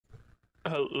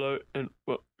Hello and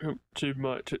welcome to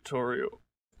my tutorial.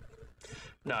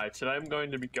 Now, today I'm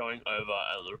going to be going over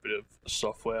a little bit of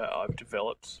software I've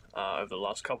developed over the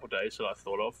last couple of days that I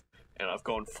thought of, and I've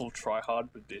gone full try-hard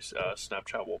with this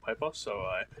Snapchat wallpaper, so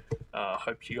I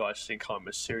hope you guys think I'm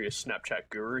a serious Snapchat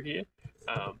guru here.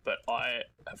 But I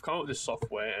have come up with this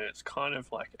software, and it's kind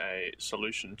of like a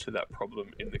solution to that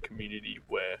problem in the community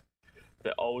where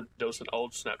there was an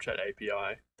old Snapchat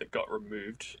API that got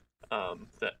removed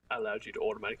that allowed you to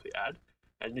automatically add,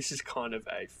 and this is kind of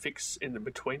a fix in the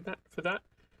between that for that.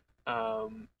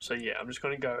 So yeah, I'm just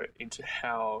going to go into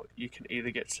how you can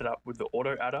either get set up with the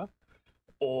auto adder,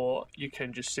 or you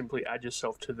can just simply add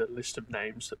yourself to the list of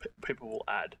names that people will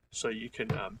add, so you can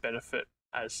benefit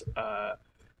as a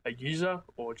user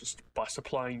or just by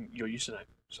supplying your username.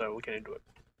 So we'll get into it.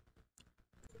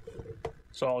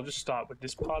 So I'll just start with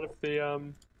this part of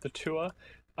the tour.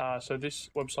 So this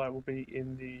website will be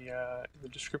in the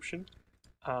description,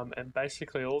 and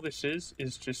basically all this is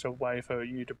just a way for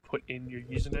you to put in your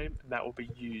username, and that will be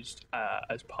used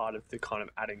as part of the kind of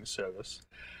adding service.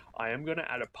 I am going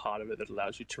to add a part of it that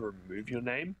allows you to remove your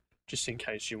name, just in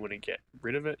case you want to get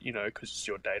rid of it, you know, because it's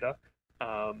your data.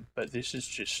 But this is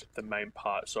just the main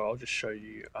part, so I'll just show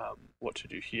you what to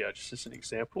do here, just as an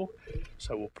example.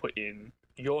 So we'll put in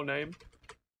your name,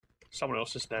 someone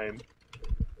else's name,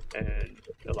 and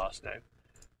the last name.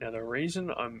 Now the reason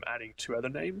I'm adding two other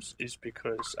names is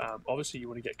because obviously you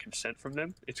want to get consent from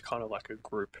them. It's kind of like a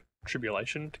group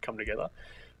tribulation to come together,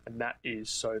 and that is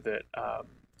so that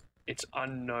it's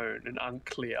unknown and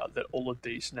unclear that all of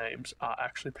these names are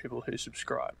actually people who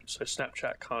subscribe. So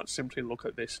Snapchat can't simply look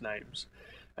at these names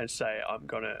and say I'm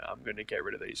gonna get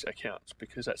rid of these accounts,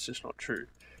 because that's just not true.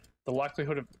 The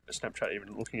likelihood of Snapchat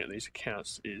even looking at these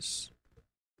accounts is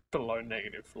below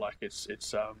negative. Like it's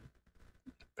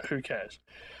who cares?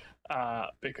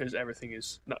 Because everything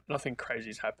is nothing crazy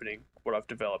is happening. What I've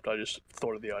developed, I just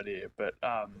thought of the idea. But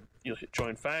you'll hit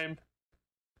join fame,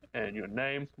 and your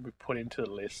name will be put into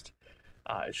the list.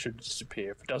 It should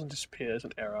disappear. If it doesn't disappear, there's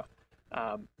an error.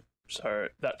 So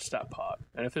that's that part.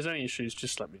 And if there's any issues,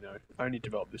 just let me know. I only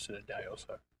developed this in a day or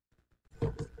so.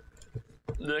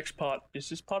 The next part is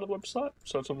this part of the website.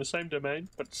 So it's on the same domain,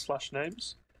 but it's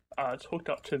 /names. It's hooked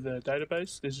up to the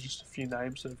database. There's just a few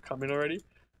names that have come in already.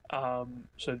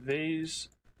 So this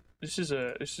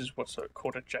is what's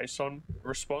called a JSON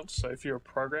response. So if you're a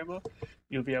programmer,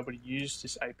 you'll be able to use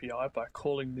this API by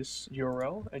calling this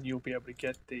URL, and you'll be able to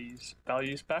get these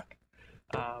values back.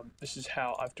 This is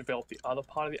how I've developed the other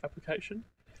part of the application.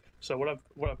 So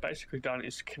what I've basically done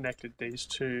is connected these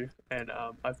two, and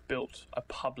I've built a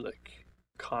public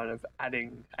kind of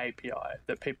adding API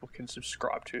that people can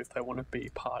subscribe to if they want to be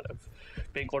part of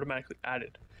being automatically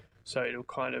added. So it'll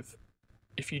kind of,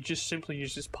 if you just simply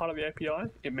use this part of the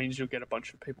API, it means you'll get a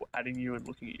bunch of people adding you and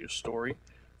looking at your story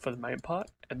for the main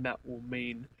part, and that will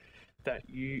mean that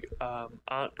you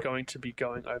aren't going to be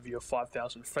going over your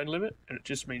 5,000 friend limit, and it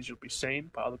just means you'll be seen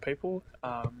by other people.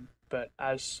 But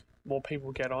as more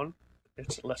people get on,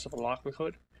 it's less of a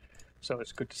likelihood, so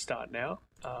it's good to start now.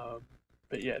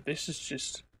 But yeah, this is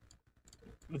just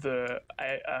the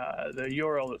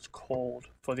URL that's called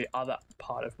for the other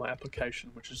part of my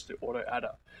application, which is the auto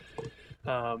adder.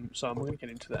 So I'm going to get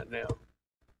into that now.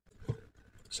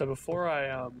 So before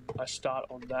I start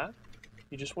on that,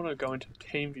 you just want to go into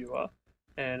Teamviewer,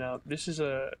 and it's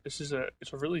a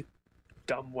really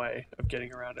dumb way of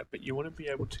getting around it, but you want to be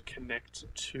able to connect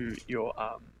to your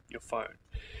phone.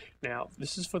 Now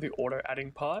this is for the auto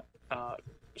adding part.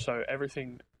 So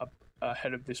everything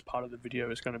ahead of this part of the video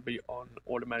is going to be on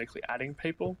automatically adding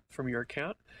people from your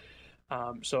account.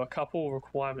 So a couple of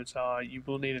requirements are you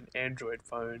will need an Android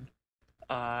phone.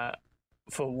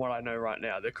 For what I know right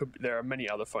now, there are many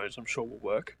other phones I'm sure will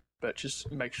work, but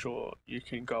just make sure you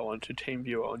can go onto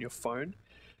Teamviewer on your phone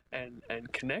and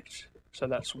connect. So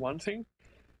that's one thing.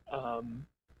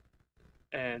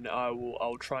 And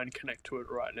I'll try and connect to it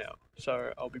right now.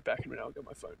 So I'll be back in a minute. I'll get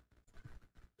my phone.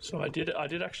 So I did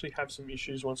actually have some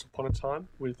issues once upon a time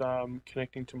with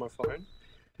connecting to my phone,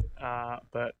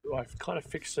 but I've kind of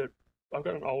fixed it. I've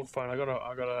got an old phone. I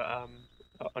got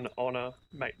an Honor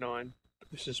Mate 9.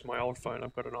 This is my old phone.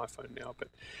 I've got an iPhone now, but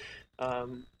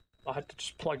I had to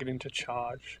just plug it into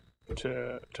charge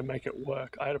to make it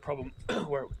work. I had a problem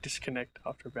where it would disconnect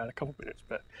after about a couple minutes,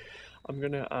 but I'm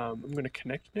gonna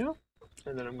connect now,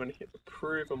 and then I'm gonna hit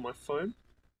approve on my phone.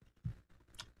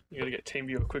 You're gonna get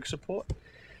TeamViewer quick support.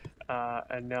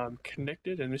 And now I'm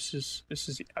connected, and this is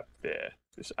the app there.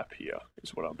 This app here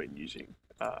is what I've been using.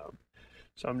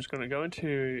 So I'm just going to go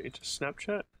into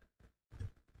Snapchat,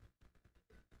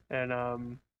 and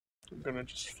I'm going to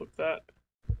just flip that,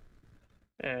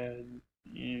 and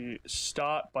you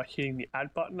start by hitting the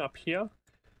add button up here,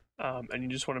 and you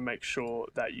just want to make sure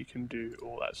that you can do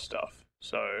all that stuff.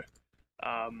 So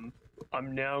I'm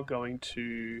now going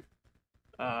to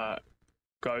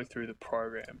go through the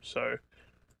program. So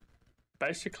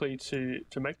basically,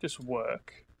 to make this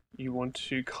work, you want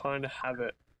to kind of have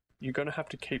it, you're going to have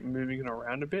to keep moving it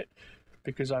around a bit,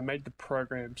 because I made the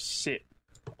program sit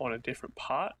on a different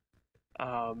part.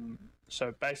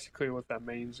 So basically what that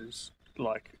means is,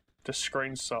 like, the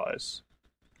screen size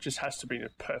just has to be in a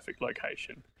perfect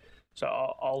location. So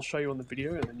I'll show you on the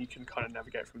video, and then you can kind of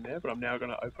navigate from there. But I'm now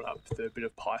going to open up the bit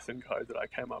of Python code that I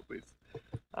came up with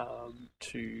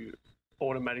to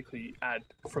automatically add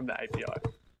from the API.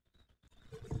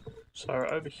 So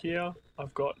over here,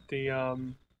 I've got the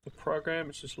program.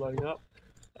 It's just loading up.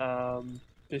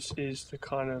 This is the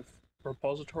kind of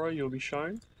repository you'll be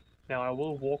shown. Now, I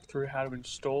will walk through how to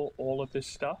install all of this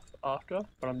stuff after,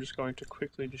 but I'm just going to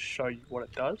quickly just show you what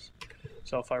it does.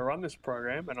 So if I run this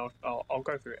program, and I'll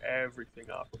go through everything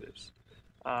after this,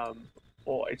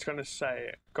 or it's going to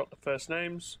say got the first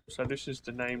names. So this is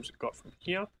the names it got from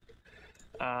here,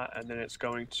 and then it's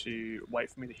going to wait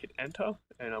for me to hit enter.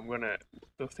 And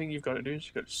the thing you've got to do is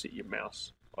you've got to sit your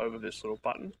mouse over this little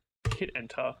button, hit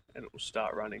enter, and it will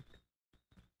start running.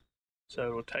 So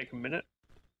it will take a minute.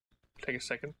 Take a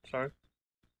second, sorry.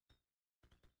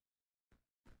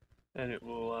 And it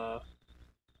will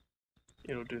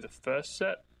it'll do the first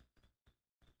set.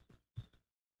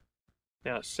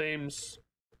 Now it seems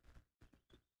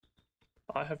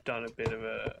I have done a bit of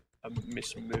a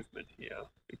mismovement here,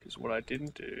 because what I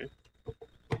didn't do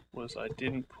was I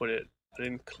didn't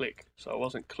click, so I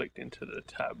wasn't clicked into the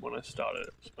tab when I started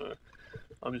it. So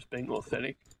I'm just being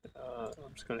authentic.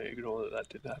 I'm just going to ignore that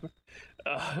didn't happen.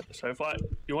 So if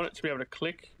you want it to be able to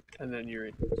click, and then you're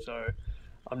in. So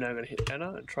I'm now going to hit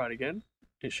enter and try it again.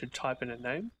 It should type in a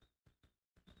name.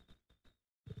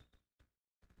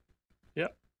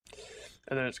 Yep.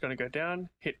 And then it's going to go down,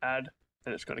 hit add,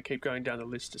 and it's going to keep going down the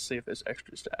list to see if there's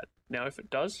extras to add. Now if it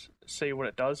does, see what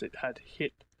it does. It had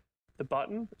hit the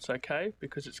button. It's okay,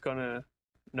 because it's going to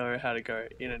know how to go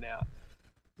in and out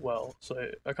well.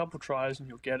 So a couple tries and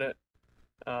you'll get it.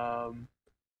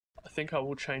 I think I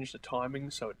will change the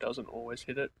timing so it doesn't always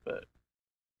hit it, but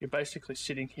you're basically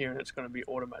sitting here and it's going to be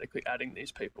automatically adding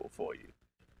these people for you,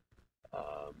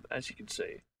 as you can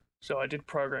see. So I did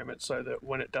program it so that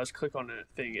when it does click on a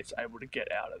thing, it's able to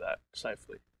get out of that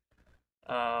safely.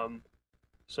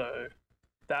 So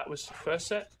that was the first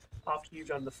set. After you've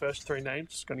done the first 3 names,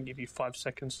 it's going to give you 5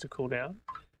 seconds to cool down,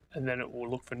 and then it will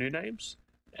look for new names,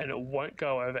 and it won't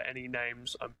go over any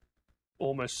names. I'm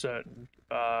almost certain,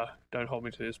 don't hold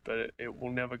me to this, but it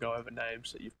will never go over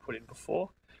names that you've put in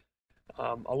before.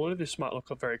 A lot of this might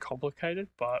look very complicated,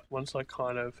 but once I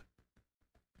kind of,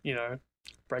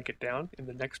 break it down in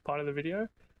the next part of the video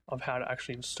of how to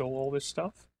actually install all this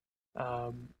stuff,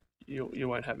 you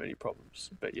won't have any problems.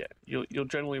 But yeah, you'll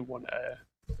generally want a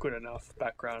good enough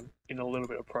background in a little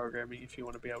bit of programming if you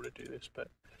want to be able to do this, but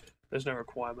there's no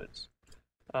requirements.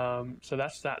 So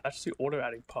that's the auto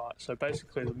adding part. So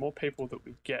basically, the more people that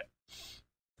we get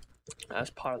as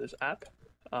part of this app,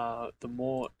 the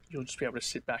more you'll just be able to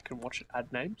sit back and watch it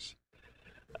add names.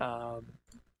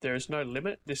 There is no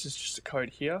limit. This is just a code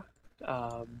here.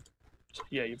 So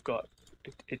yeah, you've got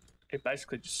it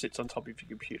basically just sits on top of your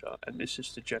computer, and this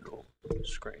is the general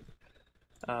screen.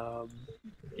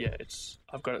 Yeah,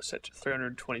 I've got it set to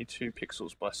 322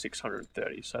 pixels by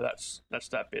 630, so that's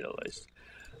that bit at least.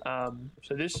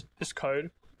 So this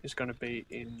code is going to be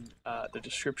in the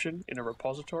description in a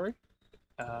repository,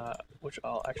 which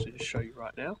I'll actually just show you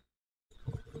right now.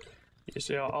 Yeah,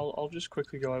 so I'll just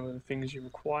quickly go over the things you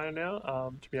require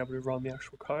now to be able to run the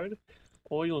actual code.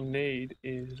 All you'll need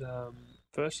is,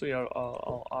 firstly,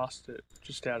 I'll ask that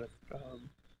just out of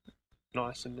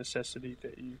nice and necessity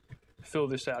that you fill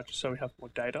this out just so we have more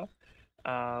data.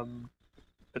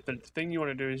 But the thing you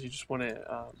want to do is you just want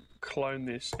to clone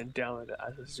this and download it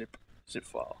as a zip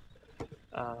file.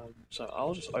 So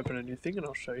I'll just open a new thing and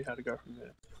I'll show you how to go from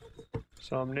there.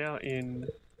 So I'm now in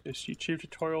this YouTube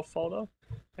tutorial folder,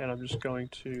 and I'm just going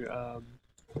to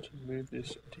move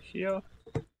this to here.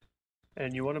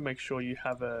 And you want to make sure you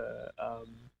have a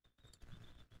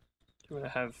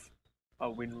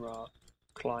WinRar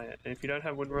client. And if you don't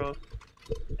have WinRar,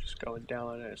 just go and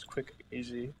download it. It's quick,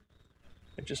 easy.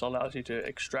 It just allows you to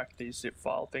extract these zip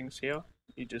file things here.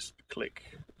 You just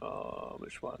click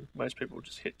which one. Most people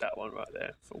just hit that one right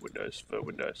there for Windows.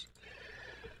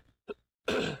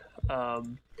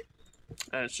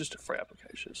 And it's just a free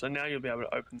application. So now you'll be able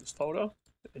to open this folder,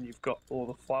 and you've got all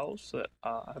the files that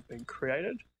have been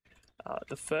created.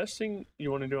 The first thing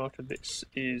you want to do after this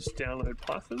is download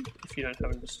Python if you don't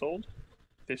have it installed.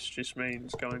 This just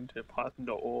means going to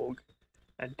python.org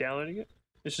and downloading it.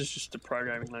 This is just the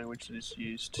programming language that is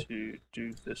used to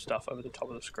do the stuff over the top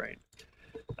of the screen.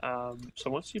 So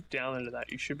once you've downloaded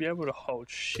that, you should be able to hold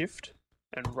Shift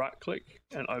and right click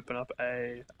and open up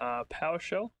a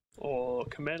PowerShell or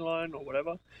command line or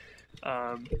whatever.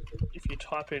 If you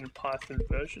type in Python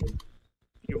version,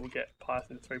 you will get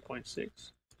Python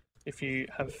 3.6. If you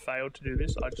have failed to do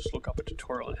this, I just look up a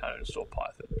tutorial on how to install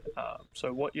Python.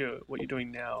 So what you're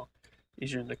doing now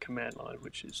is you're in the command line,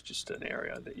 which is just an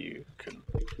area that you can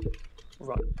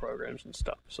run programs and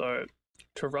stuff. So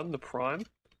to run the prime,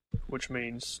 which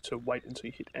means to wait until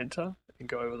you hit enter and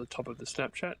go over the top of the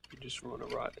Snapchat, you just want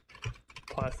to write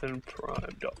python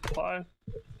prime.py,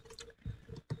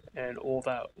 and all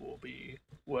that will be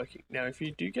working. Now, if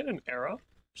you do get an error,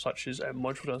 such as a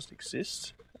module doesn't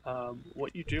exist,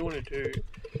 what you do want to do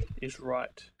is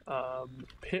write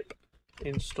pip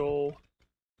install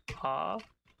r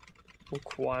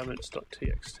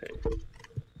requirements.txt,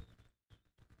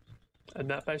 and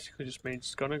that basically just means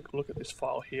it's going to look at this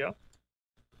file here.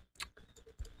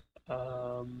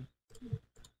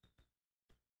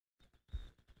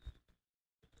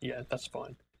 Yeah, that's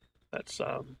fine. That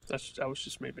was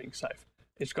just me being safe.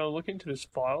 It's going to look into this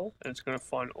file and it's going to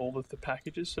find all of the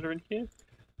packages that are in here.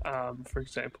 For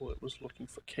example, it was looking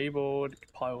for keyboard,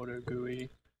 PyAuto GUI,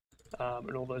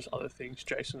 and all those other things,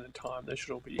 JSON and time. They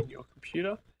should all be in your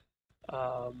computer.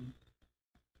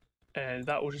 And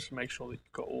that will just make sure that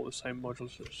you've got all the same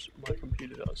modules as my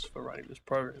computer does for running this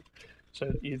program.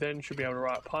 So you then should be able to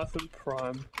write python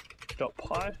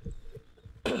prime.py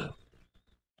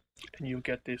and you'll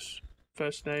get this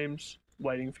first names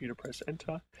waiting for you to press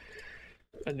enter,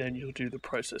 and then you'll do the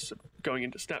process of going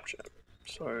into Snapchat.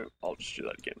 So I'll just do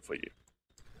that again for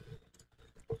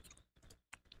you.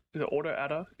 The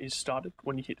AUTO-ADDER is started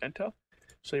when you hit enter.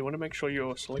 So you want to make sure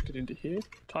you're selected into here,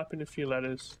 type in a few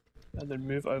letters, and then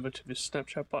move over to this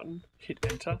Snapchat button, hit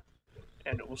enter,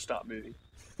 and it will start moving.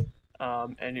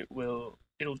 And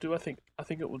it'll do, I think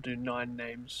it will do 9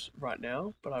 names right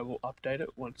now, but I will update it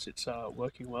once it's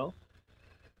working well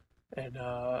and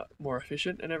more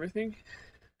efficient and everything.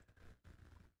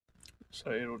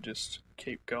 So it'll just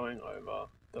keep going over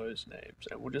those names,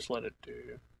 and we'll just let it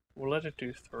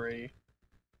do 3,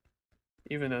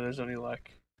 even though there's only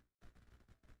like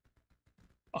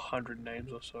 100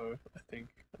 names or so, I think.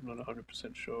 I'm not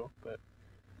 100% sure, but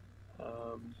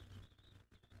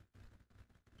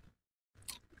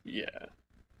yeah.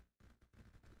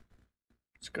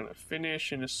 It's gonna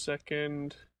finish in a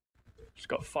second. It's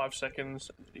got 5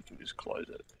 seconds, and then you can just close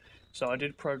it. So I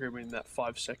did program in that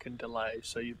 5-second delay,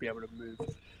 so you'd be able to move.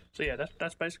 So yeah,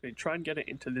 that's basically, try and get it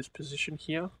into this position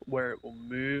here where it will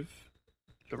move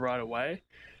the right away.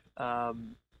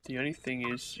 The only thing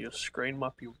is your screen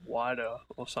might be wider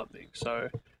or something. So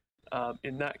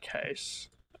in that case,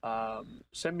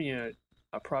 send me a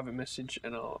private message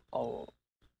and I'll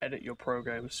edit your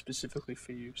program specifically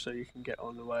for you so you can get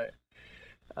on the way.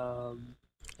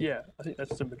 Yeah, I think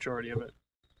that's the majority of it.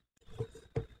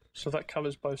 So that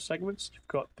covers both segments. You've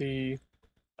got the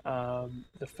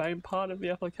fame part of the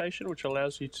application, which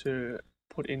allows you to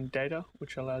put in data,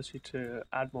 which allows you to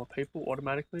add more people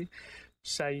automatically.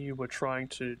 Say you were trying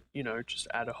to, just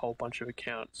add a whole bunch of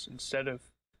accounts instead of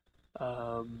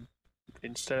having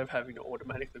to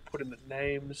automatically put in the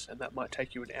names, and that might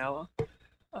take you an hour.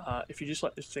 If you just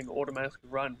let this thing automatically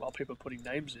run while people are putting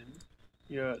names in,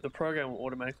 the program will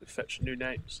automatically fetch new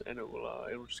names, and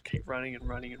it'll just keep running and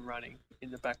running and running in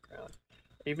the background.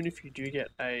 Even if you do get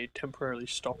a temporarily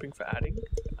stopping for adding,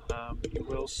 you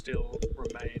will still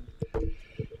remain,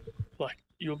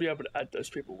 you'll be able to add those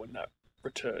people when that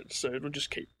returns. So it'll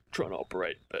just keep trying to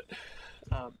operate, but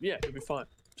yeah, it'll be fine.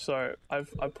 So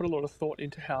I've put a lot of thought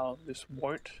into how this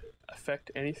won't affect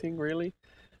anything really,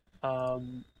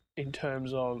 in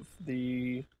terms of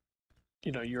the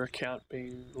your account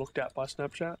being looked at by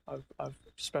Snapchat. I've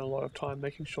spent a lot of time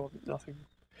making sure that nothing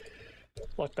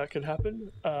like that can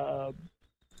happen.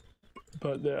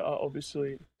 But there are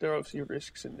obviously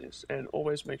risks in this, and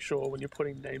always make sure when you're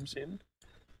putting names in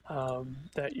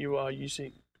that you are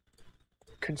using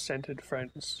consented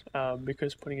friends,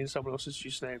 because putting in someone else's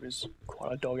username is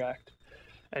quite a dog act.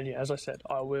 And yeah, as I said,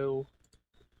 I will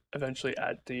eventually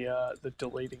add the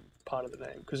deleting part of the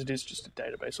name, because it is just a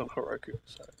database on Heroku.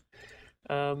 So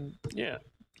yeah,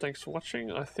 thanks for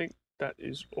watching. I think that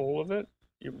is all of it.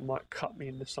 You might cut me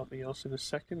into something else in a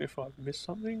second if I've missed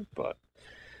something, but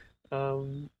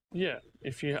yeah,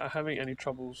 if you are having any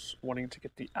troubles wanting to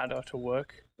get the adder to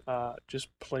work, just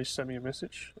please send me a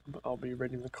message. I'll be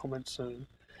reading the comments and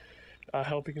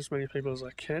helping as many people as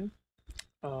I can.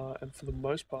 And for the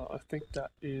most part, I think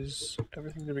that is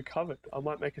everything to be covered. I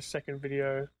might make a second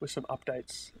video with some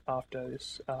updates after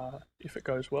this, if it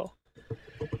goes well.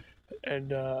 And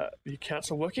the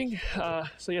accounts are working.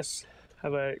 So yes,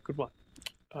 have a good one.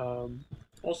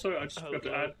 Also, I just forgot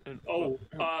to add.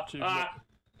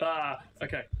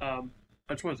 Okay. I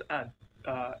just wanted to add.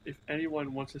 If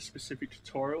anyone wants a specific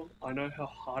tutorial, I know how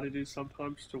hard it is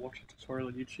sometimes to watch a tutorial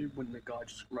on YouTube when the guy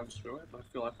just runs through it. I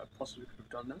feel like I possibly could have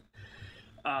done that.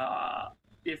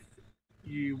 If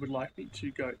you would like me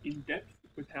to go in depth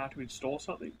with how to install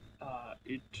something,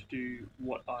 to do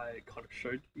what I kind of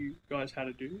showed you guys how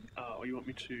to do, or you want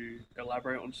me to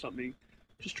elaborate on something,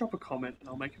 just drop a comment and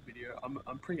I'll make a video.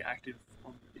 I'm pretty active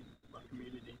in my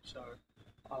community, so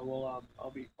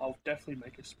I'll definitely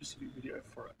make a specific video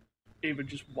for it. Even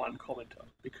just one commenter,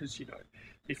 because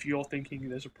if you're thinking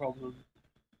there's a problem,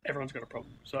 everyone's got a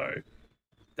problem. So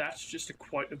that's just a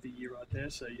quote of the year right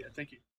there. So yeah, thank you.